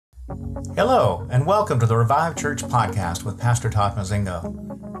Hello, and welcome to the Revive Church podcast with Pastor Todd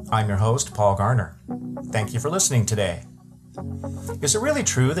Mazingo. I'm your host, Paul Garner. Thank you for listening today. Is it really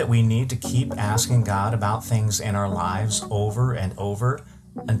true that we need to keep asking God about things in our lives over and over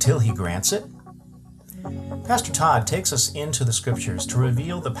until He grants it? Pastor Todd takes us into the Scriptures to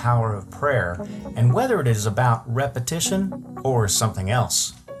reveal the power of prayer and whether it is about repetition or something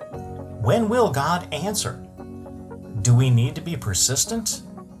else. When will God answer? Do we need to be persistent?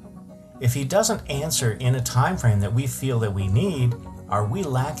 If He doesn't answer in a time frame that we feel that we need, are we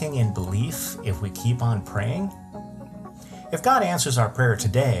lacking in belief if we keep on praying? If God answers our prayer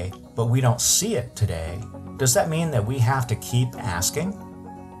today, but we don't see it today, does that mean that we have to keep asking?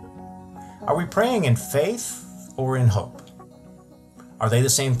 Are we praying in faith or in hope? Are they the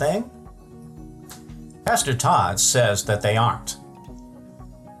same thing? Pastor Todd says that they aren't.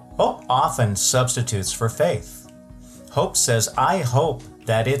 Hope often substitutes for faith. Hope says, I hope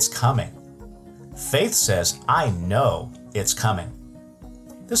that it's coming. Faith says, I know it's coming.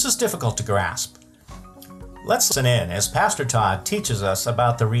 This is difficult to grasp. Let's listen in as Pastor Todd teaches us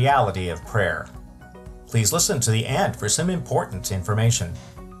about the reality of prayer. Please listen to the end for some important information.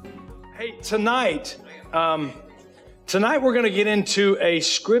 Hey, tonight we're going to get into a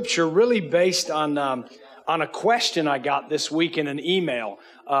scripture really based on a question I got this week in an email.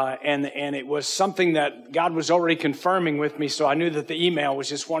 And it was something that God was already confirming with me, so I knew that the email was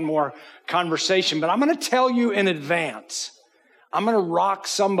just one more conversation. But I'm going to tell you in advance, I'm going to rock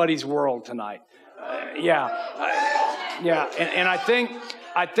somebody's world tonight. And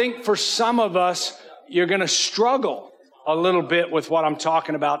I think for some of us, you're going to struggle a little bit with what I'm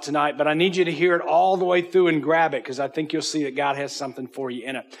talking about tonight, but I need you to hear it all the way through and grab it because I think you'll see that God has something for you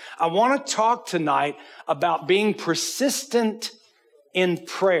in it. I want to talk tonight about being persistent in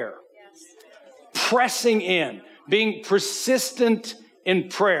prayer. Pressing in, being persistent in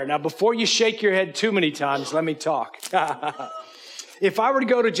prayer. Now, before you shake your head too many times, let me talk. If I were to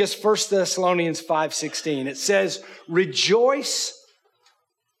go to just 1 Thessalonians 5:16, it says, rejoice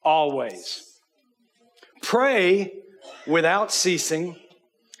always. Pray without ceasing,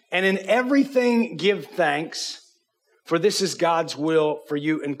 and in everything give thanks, for this is God's will for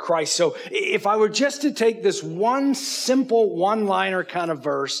you in Christ. So if I were just to take this one simple one-liner kind of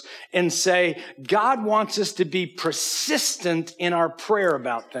verse and say, God wants us to be persistent in our prayer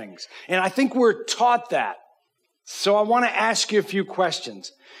about things. And I think we're taught that. So I want to ask you a few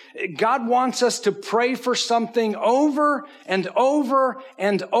questions. God wants us to pray for something over and over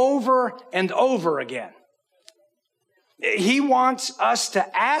and over and over again. He wants us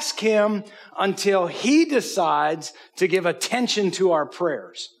to ask Him until He decides to give attention to our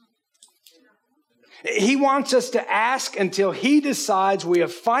prayers. He wants us to ask until He decides we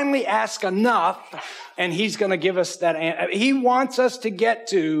have finally asked enough and He's going to give us that answer. He wants us to get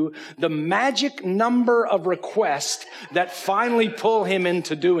to the magic number of requests that finally pull Him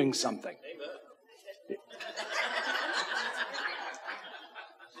into doing something.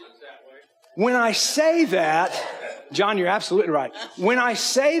 When I say that, John, you're absolutely right. When I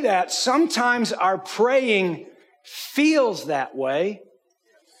say that, sometimes our praying feels that way.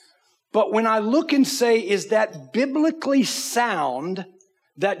 But when I look and say, is that biblically sound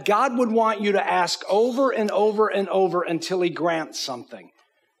that God would want you to ask over and over and over until He grants something?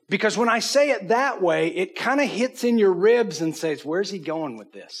 Because when I say it that way, it kind of hits in your ribs and says, where's He going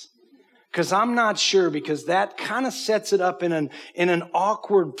with this? Because I'm not sure, because that kind of sets it up in an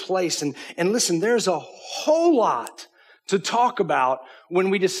awkward place. And listen, there's a whole lot to talk about when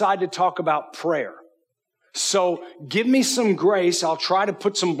we decide to talk about prayer. So give me some grace. I'll try to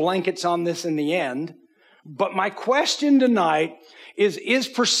put some blankets on this in the end. But my question tonight is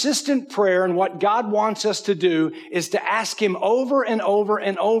persistent prayer, and what God wants us to do is to ask Him over and over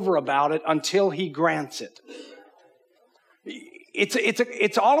and over about it until He grants it.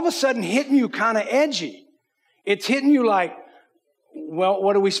 It's all of a sudden hitting you kind of edgy. It's hitting you like, well,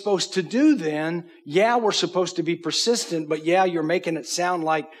 what are we supposed to do then? Yeah, we're supposed to be persistent, but yeah, you're making it sound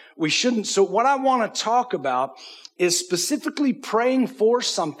like we shouldn't. So what I want to talk about is specifically praying for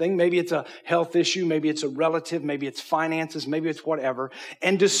something. Maybe it's a health issue, maybe it's a relative, maybe it's finances, maybe it's whatever.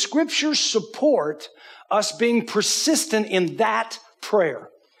 And does Scripture support us being persistent in that prayer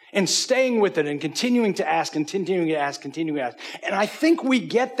and staying with it and continuing to ask, continuing to ask, continuing to ask? And I think we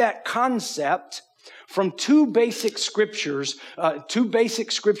get that concept from two basic scriptures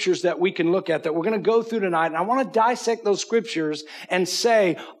that we can look at that we're going to go through tonight. And I want to dissect those scriptures and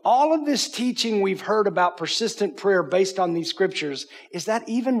say, all of this teaching we've heard about persistent prayer based on these scriptures, is that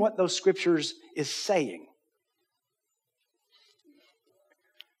even what those scriptures is saying?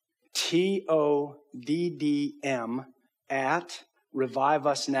 TODDM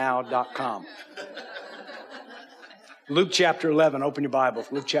reviveusnow.com. Luke chapter 11. Open your Bible.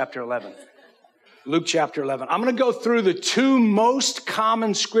 Luke chapter 11. Luke chapter 11. I'm going to go through the two most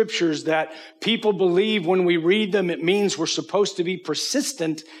common scriptures that people believe when we read them, it means we're supposed to be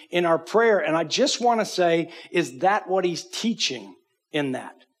persistent in our prayer. And I just want to say, is that what he's teaching in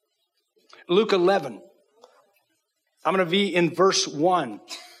that? Luke 11. I'm going to be in verse 1.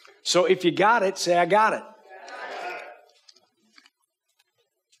 So if you got it, say, I got it.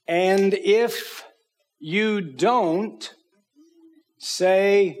 And if you don't,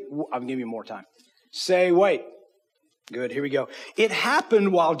 say, I'll give you more time. Say, wait. Good, here we go. It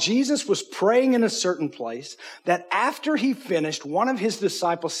happened while Jesus was praying in a certain place that after he finished, one of his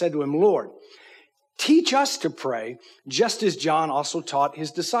disciples said to him, Lord, teach us to pray, just as John also taught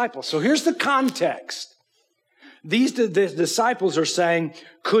his disciples. So here's the context. These disciples are saying,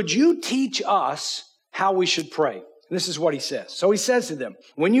 could you teach us how we should pray? This is what he says. So he says to them,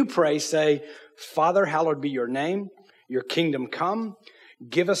 when you pray, say, Father, hallowed be your name, your kingdom come.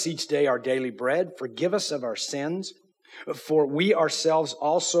 Give us each day our daily bread. Forgive us of our sins, for we ourselves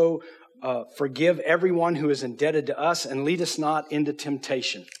also forgive everyone who is indebted to us, and lead us not into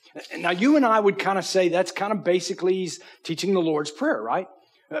temptation. Now, you and I would kind of say that's kind of basically he's teaching the Lord's Prayer, right?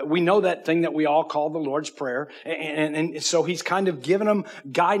 We know that thing that we all call the Lord's Prayer. And so he's kind of given them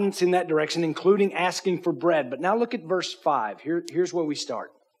guidance in that direction, including asking for bread. But now look at verse 5. Here's where we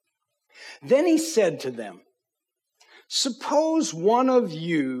start. Then he said to them, suppose one of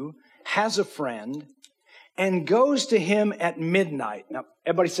you has a friend and goes to him at midnight. Now,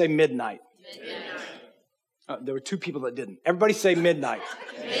 everybody say midnight. Midnight. There were two people that didn't. Everybody say midnight.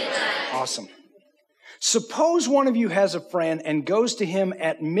 Midnight. Awesome. Suppose one of you has a friend and goes to him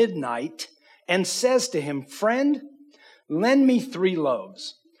at midnight and says to him, friend, lend me 3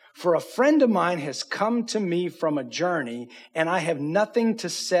 loaves. For a friend of mine has come to me from a journey and I have nothing to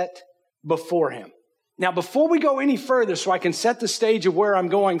set before him. Now, before we go any further, so I can set the stage of where I'm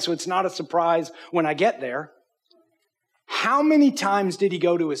going so it's not a surprise when I get there, how many times did he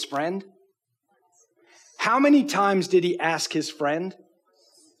go to his friend? How many times did he ask his friend?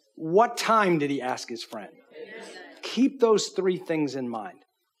 What time did he ask his friend? Keep those 3 things in mind.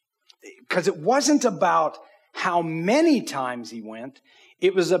 Because it wasn't about how many times he went.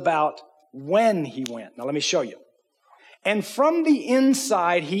 It was about when he went. Now, let me show you. And from the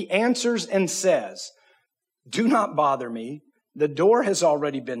inside, he answers and says, do not bother me. The door has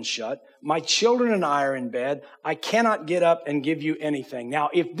already been shut. My children and I are in bed. I cannot get up and give you anything. Now,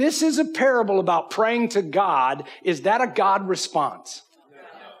 if this is a parable about praying to God, is that a God response?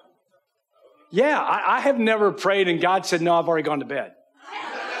 Yeah, I have never prayed and God said, no, I've already gone to bed.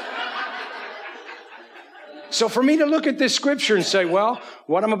 So for me to look at this scripture and say, well,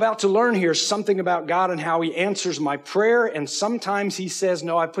 what I'm about to learn here is something about God and how he answers my prayer. And sometimes he says,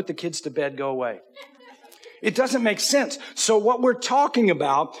 no, I put the kids to bed, go away. It doesn't make sense. So what we're talking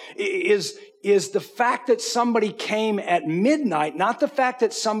about is the fact that somebody came at midnight, not the fact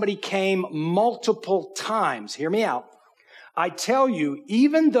that somebody came multiple times. Hear me out. I tell you,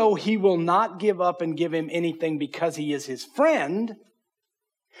 even though he will not give up and give him anything because he is his friend,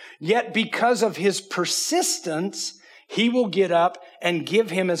 yet because of his persistence, he will get up and give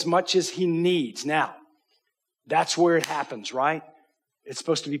him as much as he needs. Now, that's where it happens, right? It's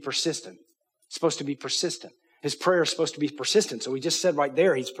supposed to be persistent. It's supposed to be persistent. His prayer is supposed to be persistent. So he just said right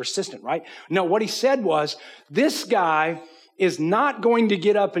there, he's persistent, right? No, what he said was, this guy is not going to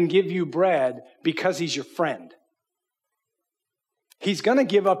get up and give you bread because he's your friend. He's going to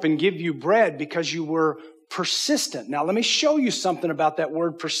give up and give you bread because you were persistent. Now, let me show you something about that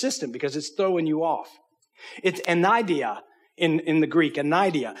word persistent because it's throwing you off. It's anidia in the Greek,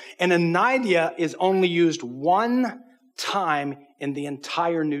 anidia. And anidia is only used one time in the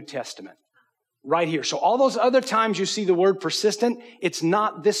entire New Testament. Right here. So all those other times you see the word persistent, it's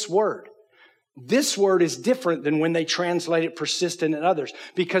not this word. This word is different than when they translate it persistent in others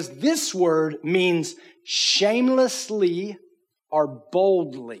because this word means shamelessly or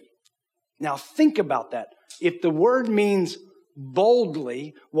boldly. Now think about that. If the word means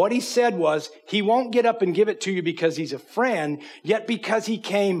boldly, what he said was he won't get up and give it to you because he's a friend, yet because he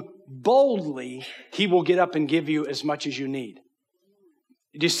came boldly, he will get up and give you as much as you need.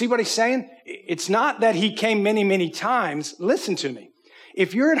 Do you see what he's saying? It's not that he came many, many times. Listen to me.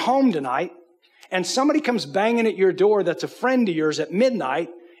 If you're at home tonight and somebody comes banging at your door that's a friend of yours at midnight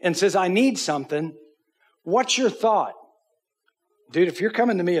and says, I need something, what's your thought? Dude, if you're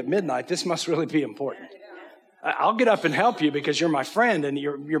coming to me at midnight, this must really be important. I'll get up and help you because you're my friend and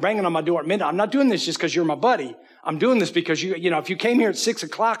you're banging on my door at midnight. I'm not doing this just because you're my buddy. I'm doing this because you know, if you came here at 6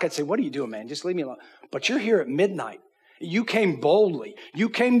 o'clock, I'd say, what are you doing, man? Just leave me alone. But you're here at midnight. You came boldly. You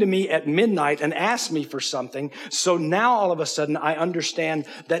came to me at midnight and asked me for something. So now all of a sudden I understand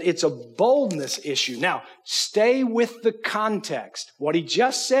that it's a boldness issue. Now, stay with the context. What he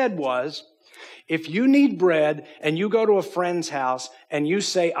just said was, if you need bread and you go to a friend's house and you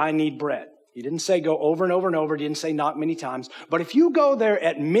say, I need bread. He didn't say go over and over and over. He didn't say knock many times. But if you go there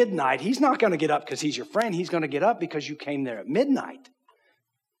at midnight, he's not going to get up because he's your friend. He's going to get up because you came there at midnight.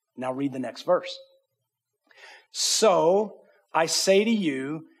 Now read the next verse. So I say to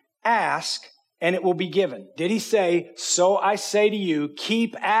you, ask and it will be given. Did he say, so I say to you,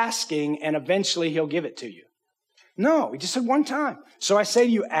 keep asking and eventually he'll give it to you? No, he just said one time. So I say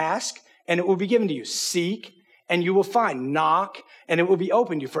to you, ask and it will be given to you. Seek and you will find. Knock and it will be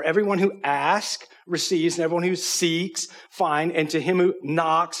opened to you. For everyone who asks receives, and everyone who seeks finds, and to him who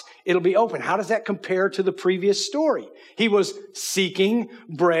knocks, it'll be open. How does that compare to the previous story? He was seeking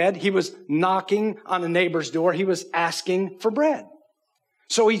bread. He was knocking on a neighbor's door. He was asking for bread.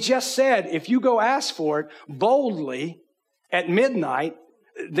 So he just said, if you go ask for it boldly at midnight,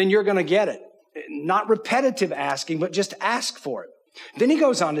 then you're going to get it. Not repetitive asking, but just ask for it. Then he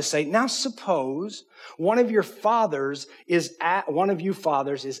goes on to say, now suppose one of you fathers is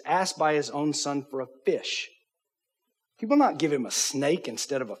asked by his own son for a fish. He will not give him a snake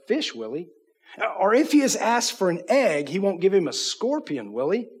instead of a fish, will he? Or if he is asked for an egg, he won't give him a scorpion, will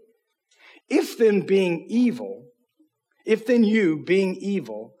he? If then you, being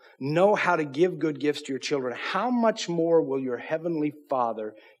evil, know how to give good gifts to your children, how much more will your heavenly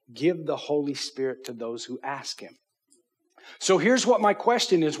Father give the Holy Spirit to those who ask him? So here's what my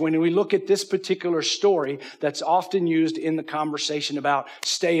question is when we look at this particular story that's often used in the conversation about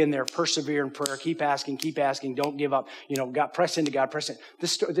stay in there, persevere in prayer, keep asking, don't give up, God, press into God, press in.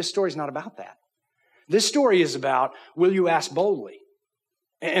 This story is not about that. This story is about, will you ask boldly?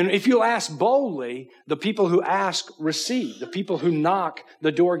 And if you ask boldly, the people who ask receive. The people who knock,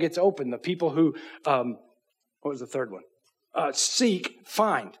 the door gets open. The people who, what was the third one? Seek,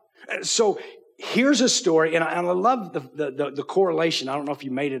 find. So here's a story, and I love the correlation. I don't know if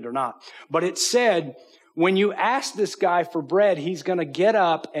you made it or not, but it said, when you ask this guy for bread, he's going to get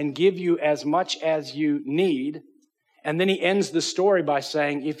up and give you as much as you need. And then he ends the story by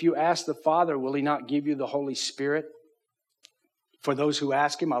saying, if you ask the Father, will he not give you the Holy Spirit for those who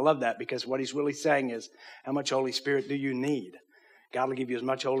ask him? I love that, because what he's really saying is, how much Holy Spirit do you need? God will give you as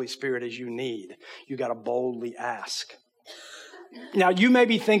much Holy Spirit as you need. You got to boldly ask. Now, you may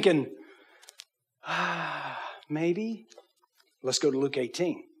be thinking, maybe. Let's go to Luke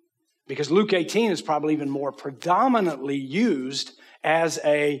 18. Because Luke 18 is probably even more predominantly used as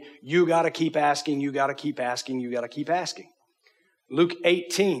you got to keep asking, you got to keep asking, you got to keep asking. Luke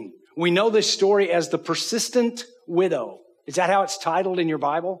 18. We know this story as the persistent widow. Is that how it's titled in your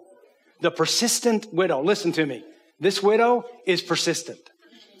Bible? The persistent widow. Listen to me. This widow is persistent.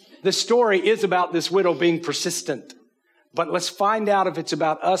 The story is about this widow being persistent. But let's find out if it's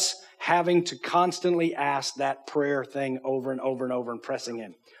about us having to constantly ask that prayer thing over and over and over and pressing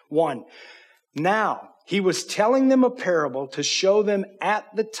in. 1, now he was telling them a parable to show them at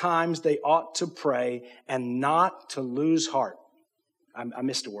the times they ought to pray and not to lose heart. I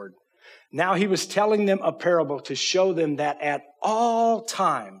missed a word. Now he was telling them a parable to show them that at all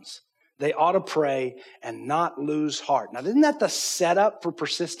times they ought to pray and not lose heart. Now, isn't that the setup for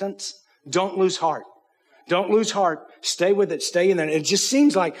persistence? Don't lose heart. Don't lose heart. Stay with it. Stay in there. It just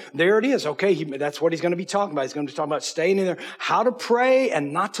seems like there it is. Okay, that's what he's going to be talking about. He's going to be talking about staying in there, how to pray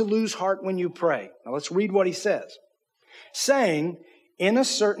and not to lose heart when you pray. Now let's read what he says. Saying, in a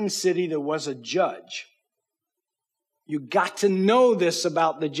certain city there was a judge. You got to know this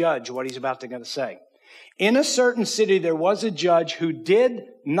about the judge, what he's about to say. In a certain city there was a judge who did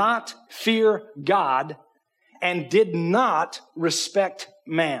not fear God and did not respect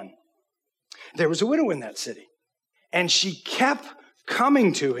man. There was a widow in that city, and she kept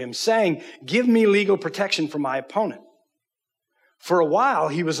coming to him saying, give me legal protection from my opponent. For a while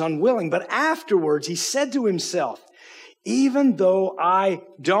he was unwilling, but afterwards he said to himself, even though I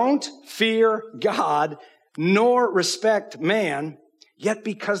don't fear God nor respect man, yet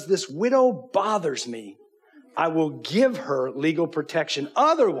because this widow bothers me, I will give her legal protection.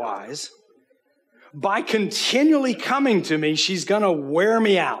 Otherwise, by continually coming to me, she's going to wear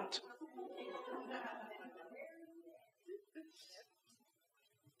me out.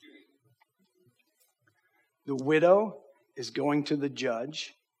 The widow is going to the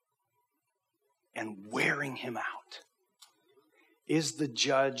judge and wearing him out. Is the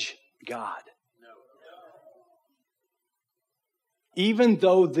judge God? No. Even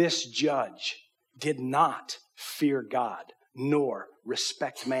though this judge did not fear God nor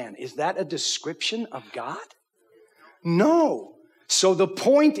respect man, is that a description of God? No. So the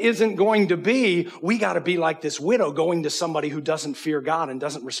point isn't going to be, we got to be like this widow going to somebody who doesn't fear God and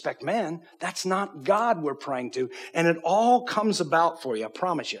doesn't respect man. That's not God we're praying to. And it all comes about for you, I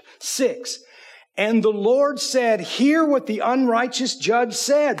promise you. 6, and the Lord said, hear what the unrighteous judge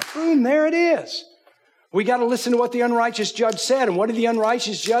said. Boom, there it is. We got to listen to what the unrighteous judge said. And what did the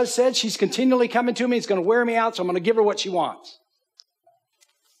unrighteous judge said? She's continually coming to me. It's going to wear me out, so I'm going to give her what she wants.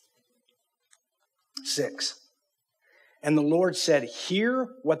 6. And the Lord said, hear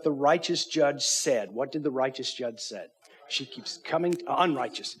what the righteous judge said. What did the righteous judge said? She keeps coming,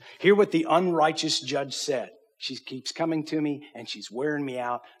 unrighteous. Hear what the unrighteous judge said. She keeps coming to me and she's wearing me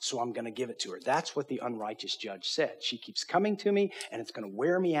out, so I'm going to give it to her. That's what the unrighteous judge said. She keeps coming to me and it's going to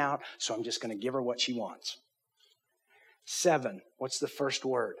wear me out, so I'm just going to give her what she wants. 7, what's the first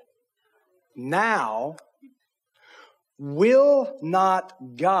word? Now, will not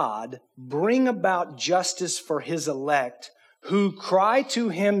God bring about justice for his elect who cry to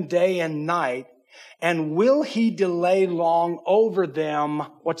him day and night? And will he delay long over them?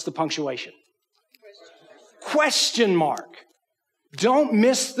 What's the punctuation? Question mark. Don't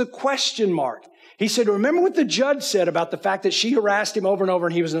miss the question mark. He said, remember what the judge said about the fact that she harassed him over and over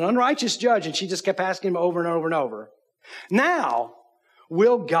and he was an unrighteous judge and she just kept asking him over and over and over. Now,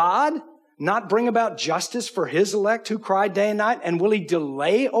 will God not bring about justice for his elect who cry day and night? And will he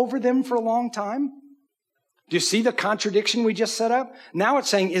delay over them for a long time? Do you see the contradiction we just set up? Now it's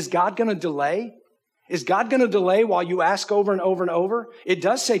saying, is God going to delay? Is God going to delay while you ask over and over and over? It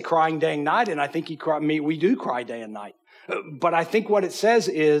does say crying day and night, and I think we do cry day and night. But I think what it says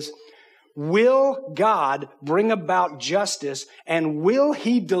is, will God bring about justice and will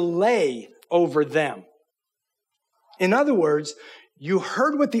he delay over them? In other words, you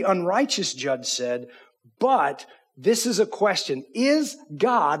heard what the unrighteous judge said, but this is a question. Is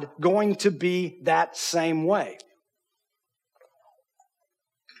God going to be that same way?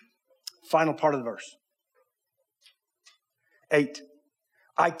 Final part of the verse. 8.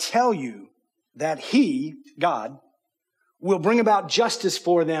 I tell you that he, God, will bring about justice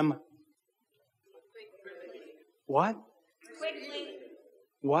for them. What?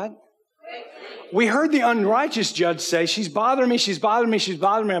 What? We heard the unrighteous judge say, she's bothering me, she's bothering me, she's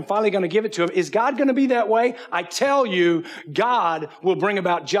bothering me. I'm finally going to give it to him. Is God going to be that way? I tell you, God will bring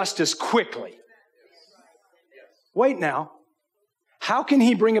about justice quickly. Wait now. How can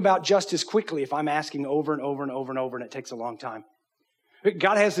he bring about justice quickly if I'm asking over and over and over and over and it takes a long time?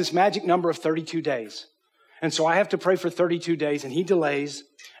 God has this magic number of 32 days. And so I have to pray for 32 days and he delays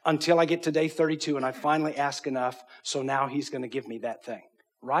until I get to day 32 and I finally ask enough. So now he's going to give me that thing.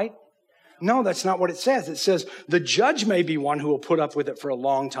 Right? No, that's not what it says. It says the judge may be one who will put up with it for a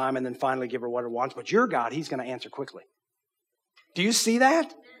long time and then finally give her what her wants. But your God, he's going to answer quickly. Do you see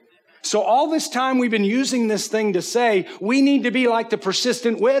that? So all this time we've been using this thing to say we need to be like the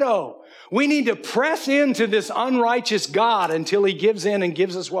persistent widow. We need to press into this unrighteous God until he gives in and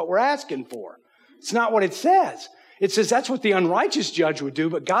gives us what we're asking for. It's not what it says. It says that's what the unrighteous judge would do,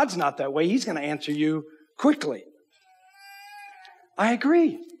 but God's not that way. He's going to answer you quickly. I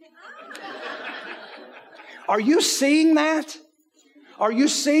agree. Are you seeing that? Are you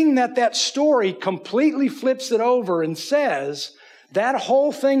seeing that story completely flips it over and says that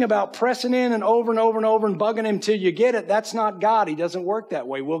whole thing about pressing in and over and over and over and bugging him till you get it, that's not God. He doesn't work that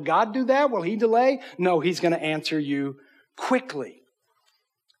way. Will God do that? Will he delay? No, he's going to answer you quickly.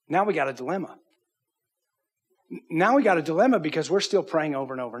 Now we got a dilemma. Now we got a dilemma because we're still praying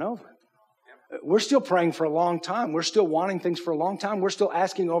over and over and over. We're still praying for a long time. We're still wanting things for a long time. We're still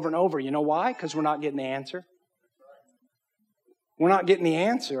asking over and over. You know why? Because we're not getting the answer. We're not getting the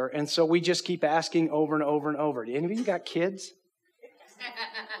answer, and so we just keep asking over and over and over. Do any of you got kids?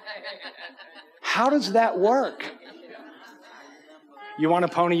 How does that work? You want a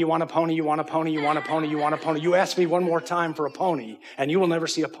pony, you want a pony, you want a pony, you want a pony, you want a pony. You ask me one more time for a pony, and you will never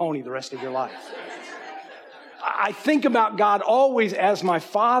see a pony the rest of your life. I think about God always as my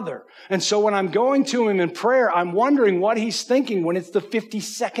Father. And so when I'm going to him in prayer, I'm wondering what he's thinking when it's the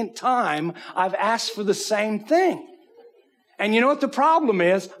 52nd time I've asked for the same thing. And you know what the problem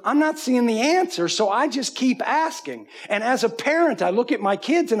is? I'm not seeing the answer, so I just keep asking. And as a parent, I look at my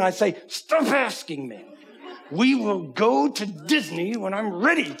kids and I say, stop asking me. We will go to Disney when I'm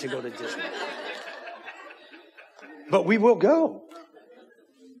ready to go to Disney. But we will go.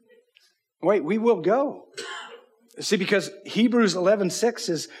 Wait, we will go. See, because Hebrews 11:6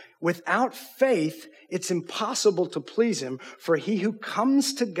 says, without faith, it's impossible to please him, for he who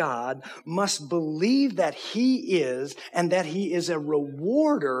comes to God must believe that he is, and that he is a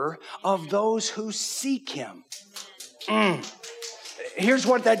rewarder of those who seek him. Here's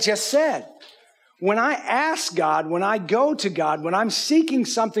what that just said. When I ask God, when I go to God, when I'm seeking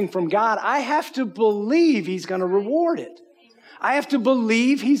something from God, I have to believe He's going to reward it. I have to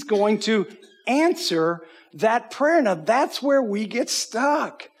believe He's going to answer that prayer. Now, that's where we get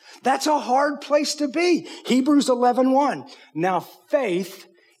stuck. That's a hard place to be. Hebrews 11:1. Now, faith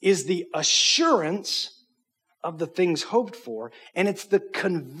is the assurance of the things hoped for, and it's the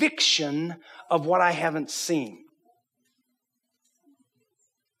conviction of what I haven't seen.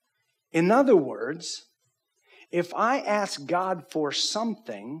 In other words, if I ask God for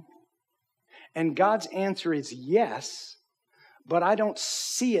something and God's answer is yes, but I don't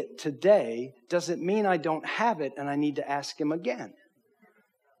see it today, does it mean I don't have it and I need to ask Him again?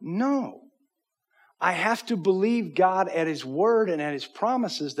 No. I have to believe God at His word and at His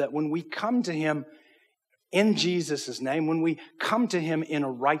promises that when we come to Him in Jesus' name, when we come to Him in a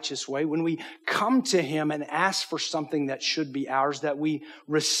righteous way, when we come to Him and ask for something that should be ours, that we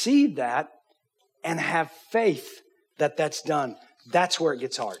receive that and have faith that that's done. That's where it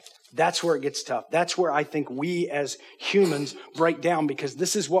gets hard. That's where it gets tough. That's where I think we as humans break down, because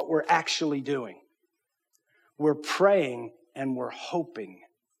this is what we're actually doing. We're praying and we're hoping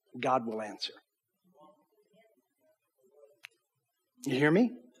God will answer. You hear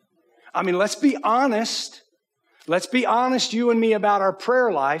me? I mean, let's be honest. Let's be honest, you and me, about our prayer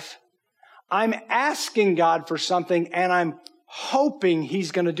life. I'm asking God for something and I'm hoping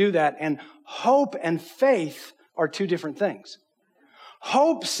He's going to do that. And hope and faith are two different things.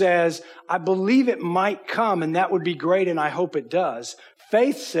 Hope says, I believe it might come and that would be great and I hope it does.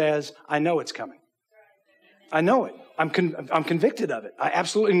 Faith says, I know it's coming. I know it. I'm convicted of it. I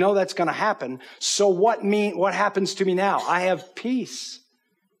absolutely know that's going to happen. So what happens to me now? I have peace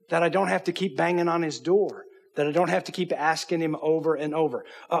that I don't have to keep banging on His door, that I don't have to keep asking Him over and over.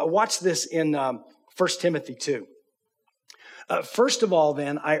 Watch this in 1 Timothy 2. First of all,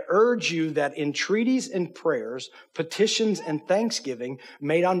 then, I urge you that entreaties and prayers, petitions and thanksgiving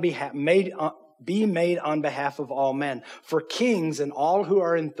be made on behalf of all men, for kings and all who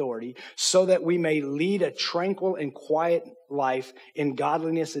are in authority, so that we may lead a tranquil and quiet life in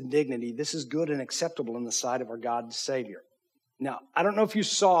godliness and dignity. This is good and acceptable in the sight of our God and Savior. Now, I don't know if you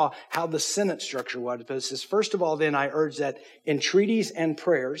saw how the sentence structure was, but it says, first of all, then, I urge that entreaties and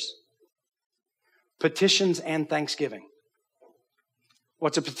prayers, petitions and thanksgiving.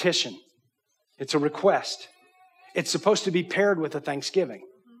 What's a petition? It's a request. It's supposed to be paired with a thanksgiving.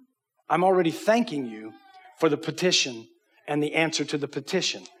 I'm already thanking you for the petition and the answer to the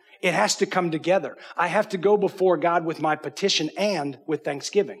petition. It has to come together. I have to go before God with my petition and with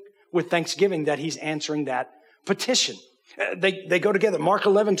thanksgiving that He's answering that petition. They go together. Mark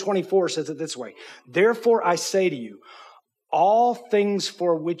 11:24 says it this way. Therefore I say to you, all things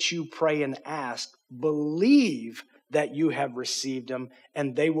for which you pray and ask, believe that you have received them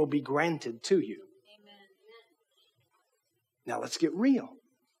and they will be granted to you. Amen. Now let's get real.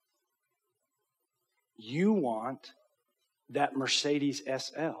 You want that Mercedes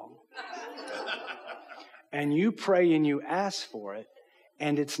SL and you pray and you ask for it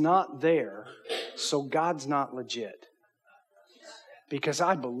and it's not there, so God's not legit. Because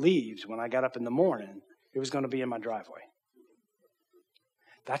I believed when I got up in the morning it was going to be in my driveway.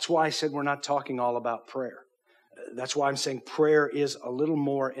 That's why I said we're not talking all about prayer. That's why I'm saying prayer is a little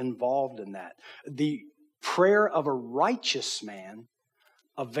more involved in that. The prayer of a righteous man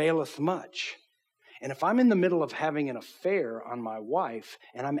availeth much. And if I'm in the middle of having an affair on my wife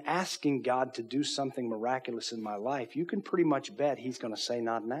and I'm asking God to do something miraculous in my life, you can pretty much bet He's going to say,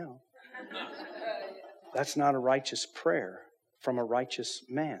 not now. That's not a righteous prayer from a righteous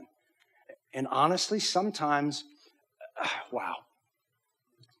man. And honestly, sometimes, wow.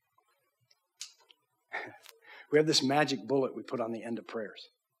 We have this magic bullet we put on the end of prayers.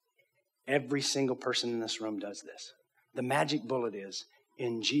 Every single person in this room does this. The magic bullet is,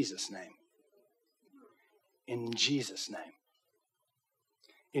 in Jesus' name. In Jesus' name.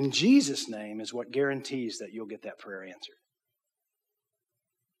 In Jesus' name is what guarantees that you'll get that prayer answered.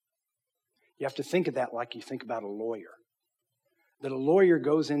 You have to think of that like you think about a lawyer. That a lawyer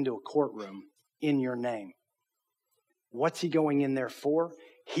goes into a courtroom in your name. What's he going in there for?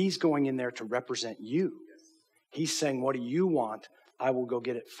 He's going in there to represent you. He's saying, what do you want? I will go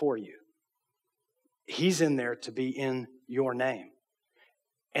get it for you. He's in there to be in your name.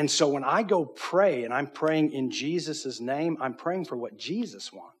 And so when I go pray and I'm praying in Jesus' name, I'm praying for what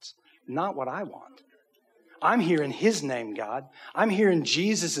Jesus wants, not what I want. I'm here in His name, God. I'm here in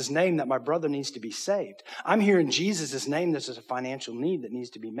Jesus' name that my brother needs to be saved. I'm here in Jesus' name that there's a financial need that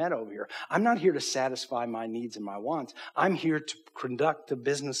needs to be met over here. I'm not here to satisfy my needs and my wants. I'm here to conduct the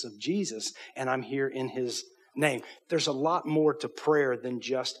business of Jesus, and I'm here in His name. There's a lot more to prayer than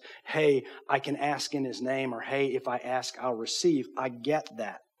just, hey, I can ask in his name, or hey, if I ask, I'll receive. I get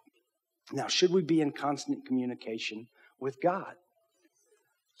that. Now, should we be in constant communication with God?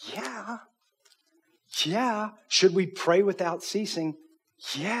 Yeah. Yeah. Should we pray without ceasing?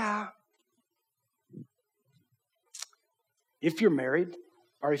 Yeah. If you're married,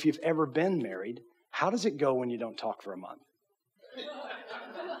 or if you've ever been married, how does it go when you don't talk for a month?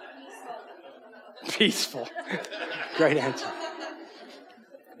 Peaceful. Great answer.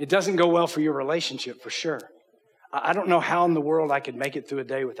 It doesn't go well for your relationship, for sure. I don't know how in the world I could make it through a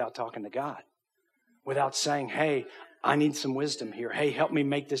day without talking to God, without saying, hey, I need some wisdom here. Hey, help me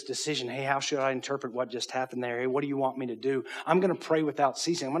make this decision. Hey, how should I interpret what just happened there? Hey, what do you want me to do? I'm going to pray without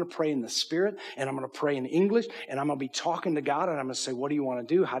ceasing. I'm going to pray in the Spirit, and I'm going to pray in English, and I'm going to be talking to God, and I'm going to say, what do you want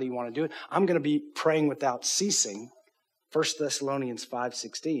to do? How do you want to do it? I'm going to be praying without ceasing. 1 Thessalonians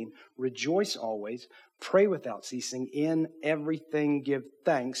 5:16, rejoice always, pray without ceasing, in everything give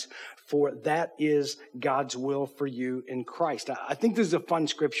thanks, for that is God's will for you in Christ. I think this is a fun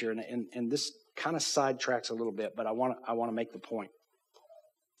scripture, and this kind of sidetracks a little bit, but I want to make the point.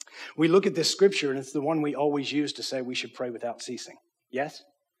 We look at this scripture, and it's the one we always use to say we should pray without ceasing. Yes?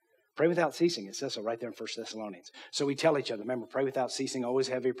 Pray without ceasing. It says so right there in 1 Thessalonians. So we tell each other, remember, pray without ceasing. Always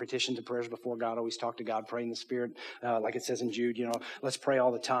have your petitions and prayers before God. Always talk to God. Pray in the Spirit. Like it says in Jude, let's pray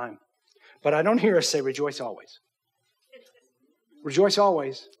all the time. But I don't hear us say rejoice always. Rejoice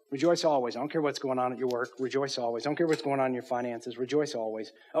always. Rejoice always. I don't care what's going on at your work. Rejoice always. I don't care what's going on in your finances. Rejoice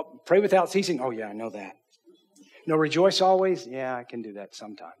always. Oh, pray without ceasing. Oh, yeah, I know that. No, rejoice always. Yeah, I can do that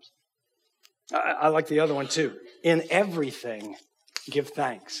sometimes. I like the other one too. In everything, give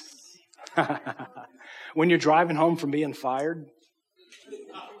thanks. When you're driving home from being fired,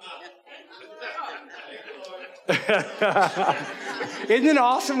 isn't it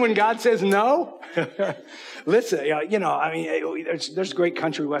awesome when God says no? Listen, there's great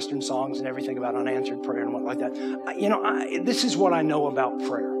country western songs and everything about unanswered prayer and what like that. This is what I know about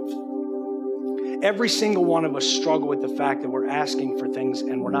prayer. Every single one of us struggle with the fact that we're asking for things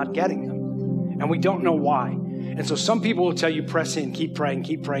and we're not getting them. And we don't know why. And so some people will tell you, press in, keep praying,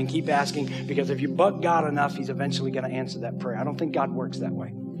 keep asking, because if you bug God enough, he's eventually going to answer that prayer. I don't think God works that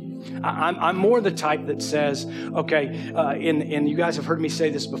way. I'm more the type that says, okay, and you guys have heard me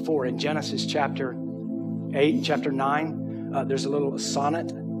say this before, in Genesis chapter 8, chapter 9, there's a little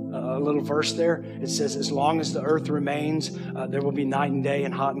sonnet, a little verse there. It says, as long as the earth remains, there will be night and day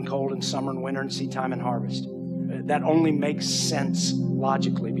and hot and cold and summer and winter and seed time and harvest. That only makes sense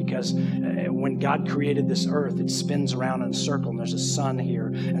logically, because when God created this earth, it spins around in a circle, and there's a sun here.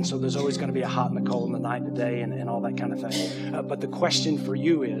 And so there's always going to be a hot and a cold and the night and the day and all that kind of thing. But the question for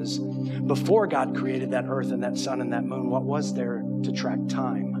you is, before God created that earth and that sun and that moon, what was there to track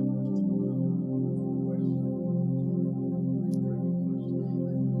time?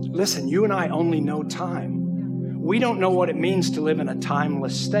 Listen, you and I only know time. We don't know what it means to live in a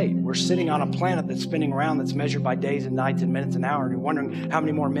timeless state. We're sitting on a planet that's spinning around, that's measured by days and nights and minutes and hours. You're wondering how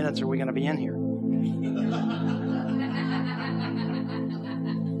many more minutes are we going to be in here?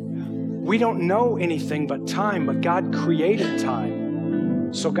 We don't know anything but time, but God created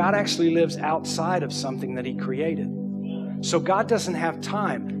time. So God actually lives outside of something that he created. So God doesn't have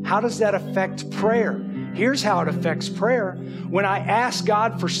time. How does that affect prayer? Here's how it affects prayer. When I ask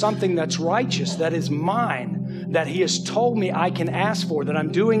God for something that's righteous, that is mine, that he has told me I can ask for, that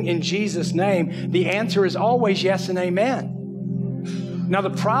I'm doing in Jesus' name, the answer is always yes and amen. Now the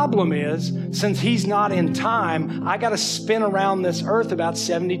problem is, since he's not in time, I got to spin around this earth about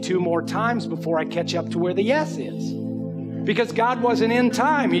 72 more times before I catch up to where the yes is. Because God wasn't in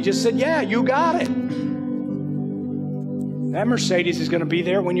time. He just said, yeah, you got it. That Mercedes is going to be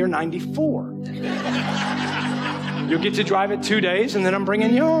there when you're 94. You'll get to drive it 2 days, and then I'm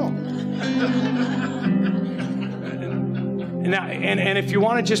bringing you home. Now, and if you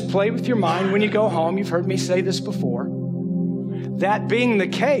want to just play with your mind when you go home, you've heard me say this before, that being the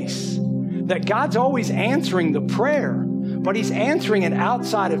case, that God's always answering the prayer, but he's answering it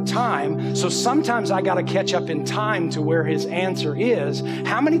outside of time. So sometimes I got to catch up in time to where his answer is.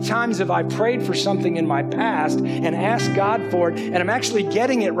 How many times have I prayed for something in my past and asked God for it, and I'm actually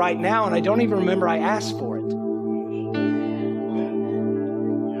getting it right now, and I don't even remember I asked for it?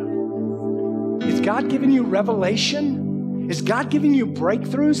 Is God giving you revelation? Is God giving you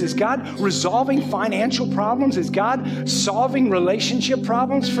breakthroughs? Is God resolving financial problems? Is God solving relationship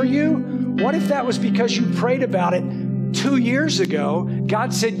problems for you? What if that was because you prayed about it 2 years ago?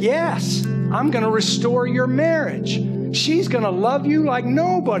 God said, yes, I'm going to restore your marriage. She's going to love you like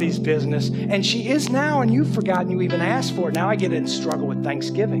nobody's business. And she is now, and you've forgotten you even asked for it. Now I get in struggle with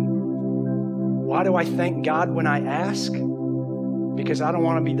Thanksgiving. Why do I thank God when I ask? Because I don't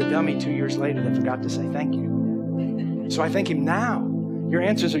want to be the dummy 2 years later that forgot to say thank you. So I thank Him now. Your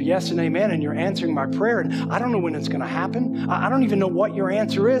answers are yes and amen, and you're answering my prayer. And I don't know when it's going to happen. I don't even know what your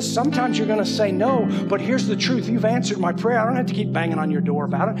answer is. Sometimes you're going to say no, but here's the truth. You've answered my prayer. I don't have to keep banging on your door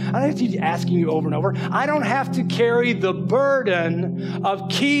about it. I don't have to keep asking you over and over. I don't have to carry the burden of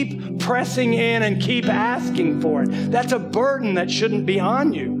keep pressing in and keep asking for it. That's a burden that shouldn't be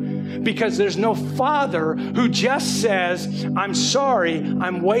on you, because there's no Father who just says, I'm sorry,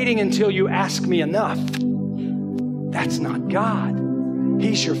 I'm waiting until you ask me enough. That's not God.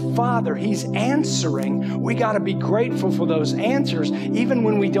 He's your Father. He's answering. We got to be grateful for those answers. Even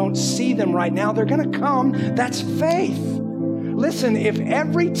when we don't see them right now, they're going to come. That's faith. Listen, if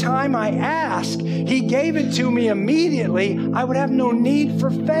every time I ask, He gave it to me immediately, I would have no need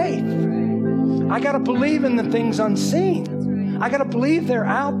for faith. I got to believe in the things unseen. I got to believe they're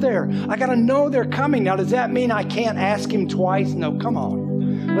out there. I got to know they're coming. Now, does that mean I can't ask Him twice? No, come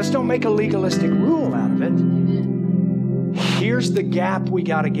on. Let's don't make a legalistic rule out of it. Here's the gap we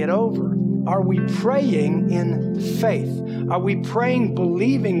got to get over. Are we praying in faith? Are we praying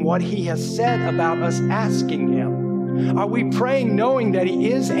believing what He has said about us asking Him? Are we praying knowing that He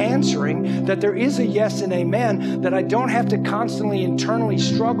is answering, that there is a yes and amen, that I don't have to constantly internally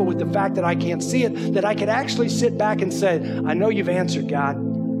struggle with the fact that I can't see it, that I can actually sit back and say, I know You've answered, God.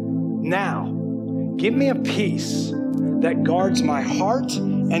 Now, give me a peace that guards my heart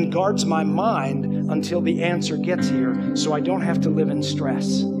and guards my mind until the answer gets here, so I don't have to live in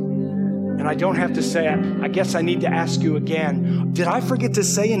stress. And I don't have to say, I guess I need to ask you again. Did I forget to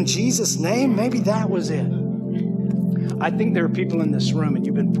say in Jesus' name? Maybe that was it. I think there are people in this room, and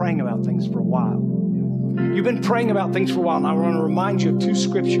you've been praying about things for a while. You've been praying about things for a while, and I want to remind you of 2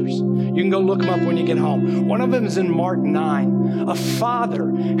 scriptures. You can go look them up when you get home. One of them is in Mark 9. A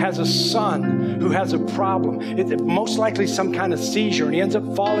father has a son who has a problem. It's most likely some kind of seizure, and he ends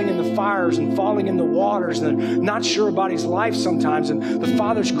up falling in the fires and falling in the waters, and they're not sure about his life sometimes. And the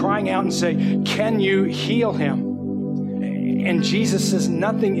father's crying out and saying, can you heal him? And Jesus says,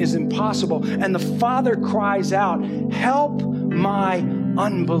 nothing is impossible. And the father cries out, help my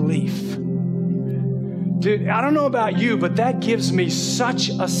unbelief. Dude, I don't know about you, but that gives me such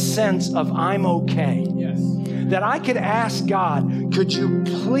a sense of I'm okay. Yes. That I could ask God, could you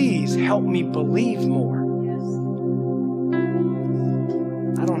please help me believe more? Yes.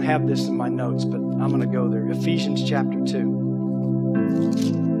 I don't have this in my notes, but I'm going to go there. Ephesians chapter 2.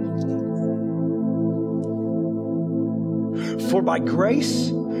 For by grace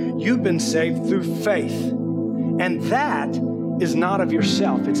you've been saved through faith, and that is not of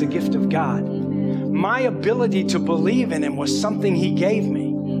yourself. It's a gift of God. My ability to believe in Him was something He gave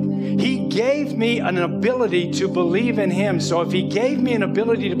me. He gave me an ability to believe in Him. So if He gave me an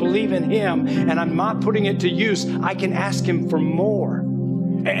ability to believe in Him and I'm not putting it to use, I can ask Him for more.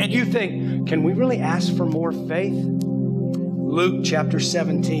 And you think, can we really ask for more faith? Luke chapter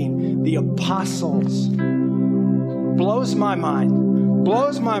 17, the apostles. Blows my mind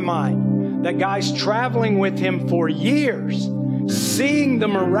that guys traveling with Him for years, seeing the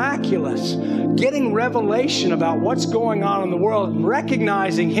miraculous, getting revelation about what's going on in the world,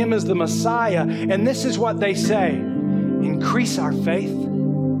 recognizing Him as the Messiah. And this is what they say: increase our faith.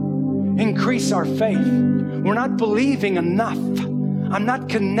 Increase our faith. We're not believing enough. I'm not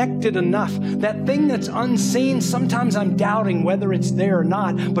connected enough. That thing that's unseen, sometimes I'm doubting whether it's there or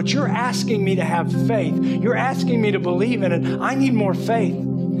not, but you're asking me to have faith. You're asking me to believe in it. I need more faith.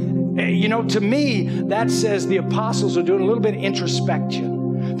 You know, to me, that says the apostles are doing a little bit of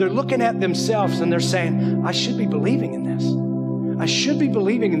introspection. They're looking at themselves and they're saying, I should be believing in this. I should be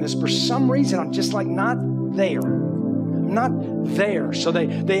believing in this. For some reason, I'm just like not there. I'm not there. So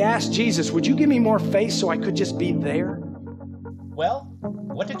they asked Jesus, would you give me more faith so I could just be there? Well,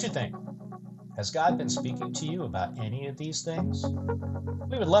 what did you think? Has God been speaking to you about any of these things?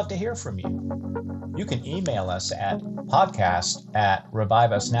 We would love to hear from you. You can email us at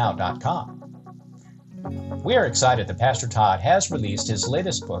podcast@reviveusnow.com. We are excited that Pastor Todd has released his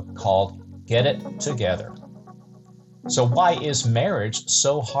latest book called Get It Together. So why is marriage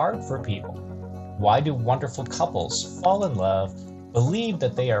so hard for people? Why do wonderful couples fall in love, believe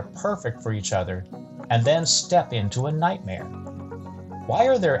that they are perfect for each other, and then step into a nightmare? Why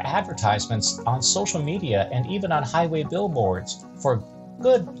are there advertisements on social media and even on highway billboards for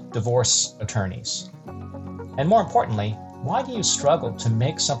good divorce attorneys? And more importantly, why do you struggle to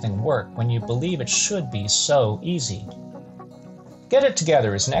make something work when you believe it should be so easy? Get It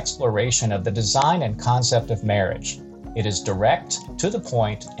Together is an exploration of the design and concept of marriage. It is direct, to the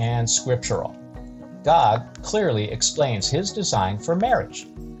point, and scriptural. God clearly explains His design for marriage.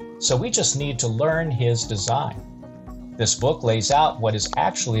 so we just need to learn his design. This book lays out what is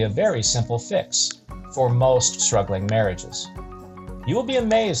actually a very simple fix for most struggling marriages. You will be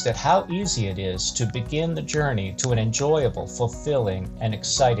amazed at how easy it is to begin the journey to an enjoyable, fulfilling, and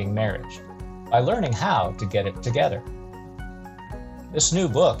exciting marriage by learning how to get it together. This new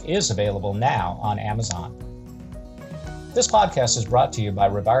book is available now on Amazon. This podcast is brought to you by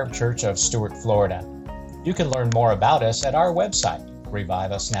Revive Church of Stuart, Florida. You can learn more about us at our website,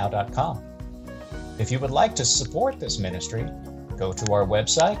 reviveusnow.com. If you would like to support this ministry, go to our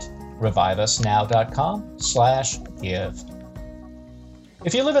website, reviveusnow.com/give.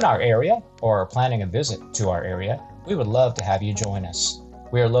 If you live in our area or are planning a visit to our area, we would love to have you join us.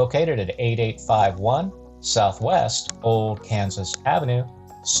 We are located at 8851 Southwest Old Kansas Avenue,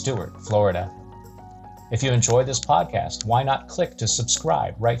 Stuart, Florida. If you enjoy this podcast, why not click to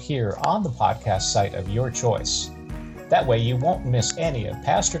subscribe right here on the podcast site of your choice? That way you won't miss any of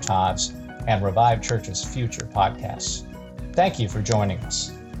Pastor Todd's and Revive Church's future podcasts. Thank you for joining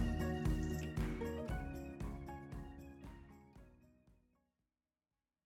us.